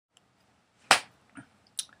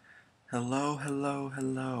Hello, hello,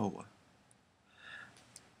 hello.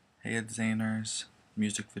 Hey, it's Zaners.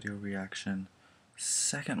 Music video reaction.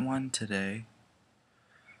 Second one today.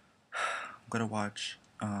 I'm gonna watch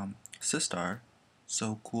Sistar.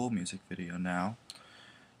 So Cool music video now.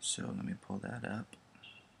 So let me pull that up.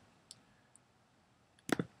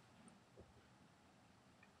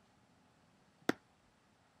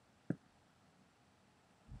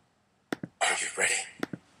 Are you ready?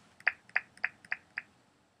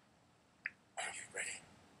 Are you ready?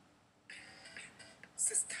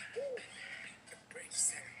 Sistar, the brave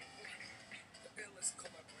sound, the illest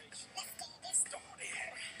collaboration. Start it.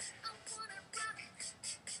 I wanna rock,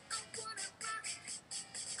 I wanna rock,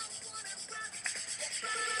 I wanna rock.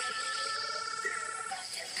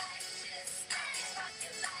 Rock it like this, rock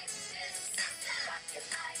it like this, rock it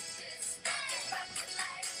like this, rock it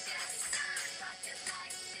like this, rock it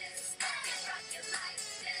like this, rock it like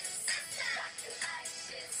this, rock it like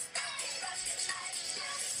this, rock it like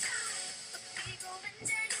this. 웃기고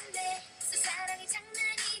반짝인데 무슨 사랑이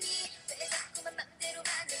장난이니 왜 자꾸만 맘대로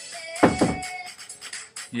가는데.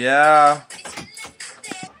 Yeah.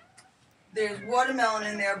 There's watermelon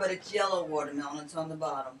in there, but it's yellow watermelon. It's on the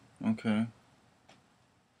bottom. Okay.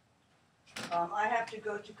 I have to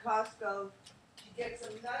go to Costco to get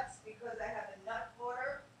some nuts because I have a nut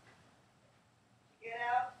order to get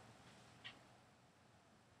out.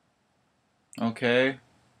 Okay.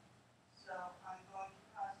 So I'm going to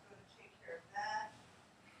Costco to take care of that.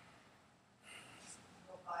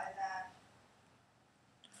 Go buy that.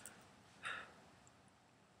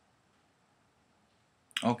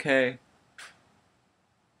 Okay.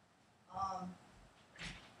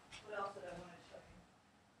 What else did I want to show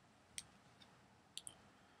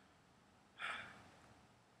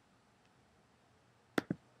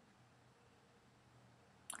you?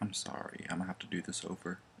 I'm sorry. I'm gonna have to do this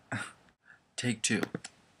over. Take two.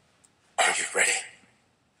 Are you ready?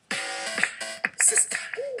 Sistar,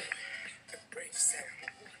 the brave sound,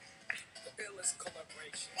 the illest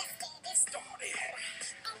collaboration. Start it.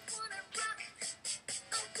 I wanna rock,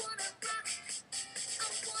 I wanna rock,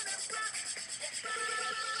 I wanna rock.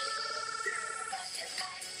 Rock it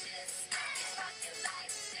like this, rock it like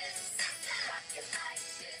this, rock it like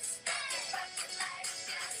this, rock it like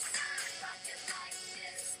this, rock it like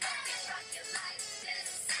this, rock it like this,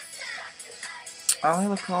 rock it like this. Oh,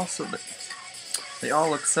 they all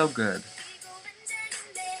look so good.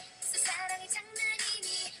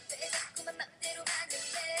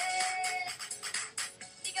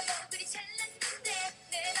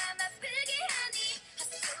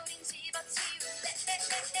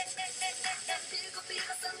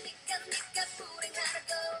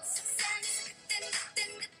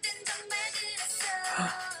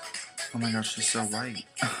 Oh my gosh, she's so white.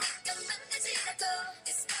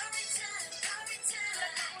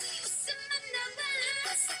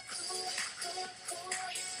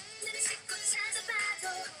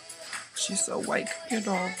 She's so white compared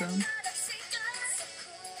to all of them.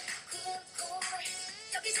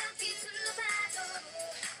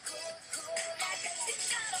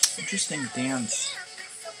 Interesting dance.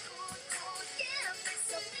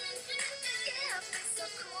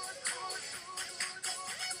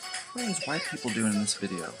 What are these white people doing in this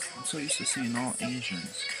video? I'm so used to seeing all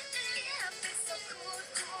Asians.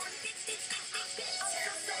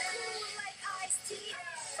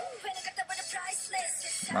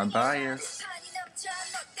 My bias.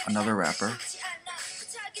 Another rapper.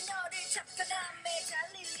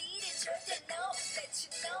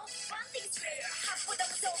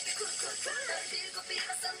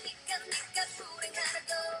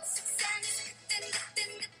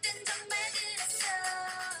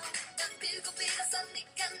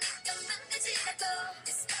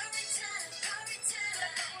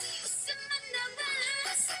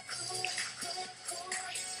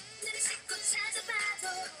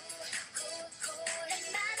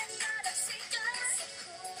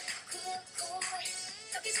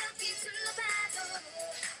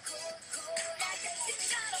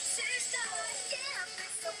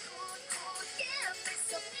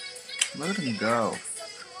 Look at him go.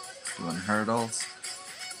 Doing hurdles.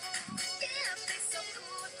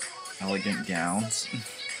 Elegant gowns.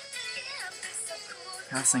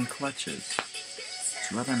 Passing clutches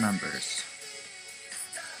to other members.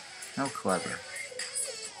 How clever.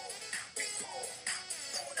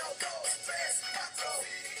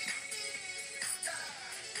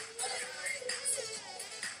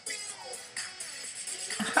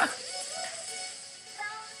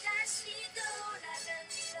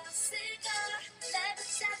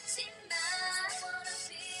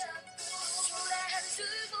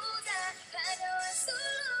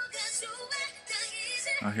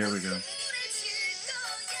 Oh, here we go.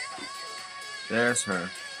 There's her.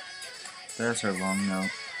 There's her long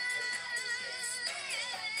note.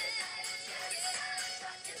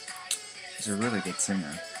 She's a really good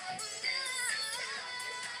singer.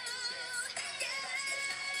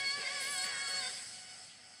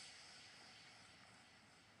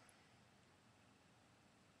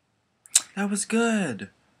 That was good.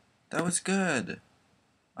 That was good.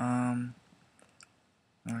 Let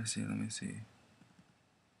me see. Let me see.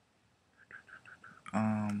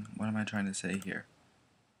 What am I trying to say here?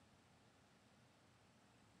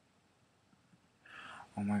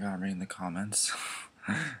 Oh my god, I'm reading the comments.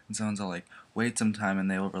 And someone's all like, wait some time and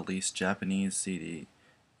they will release Japanese CD.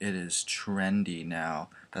 It is trendy now.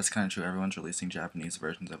 That's kind of true. Everyone's releasing Japanese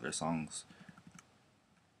versions of their songs.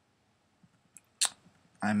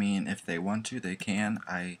 I mean, if they want to, they can.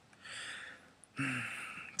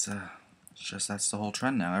 It's just that's the whole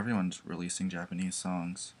trend now. Everyone's releasing Japanese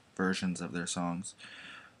songs, versions of their songs.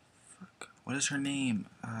 Fuck. What is her name?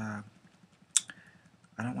 I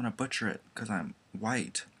don't want to butcher it because I'm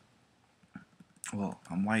white. Well,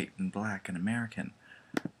 I'm white and black and American.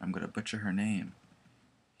 I'm gonna butcher her name.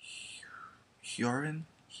 Hyorin?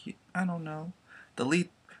 I don't know. The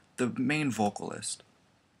main vocalist,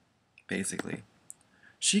 basically.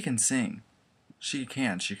 She can sing. She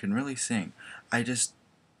can really sing. I just,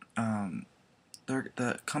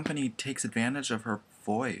 the company takes advantage of her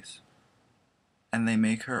voice. And they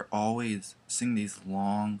make her always sing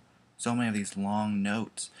so many of these long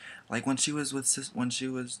notes. Like when she was the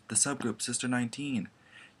subgroup Sister 19.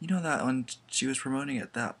 You know that when she was promoting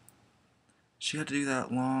it, that she had to do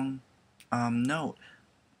that long note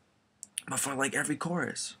before like every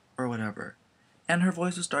chorus or whatever. And her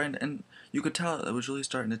voice was starting to, and you could tell it was really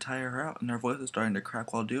starting to tire her out, and her voice was starting to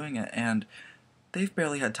crack while doing it, and they've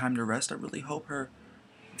barely had time to rest. I really hope her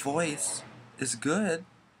voice is good,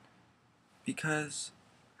 because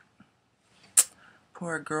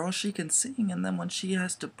poor girl, she can sing, and then when she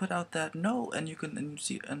has to put out that note, and you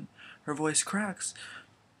see, and her voice cracks,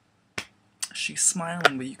 she's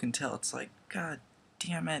smiling, but you can tell it's like, God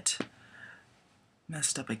damn it,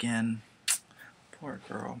 messed up again. Poor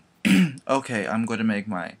girl. Okay, I'm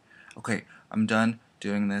done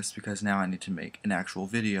doing this because now I need to make an actual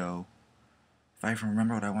video. If I even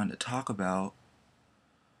remember what I wanted to talk about.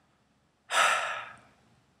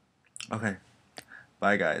 Okay,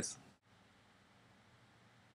 bye guys.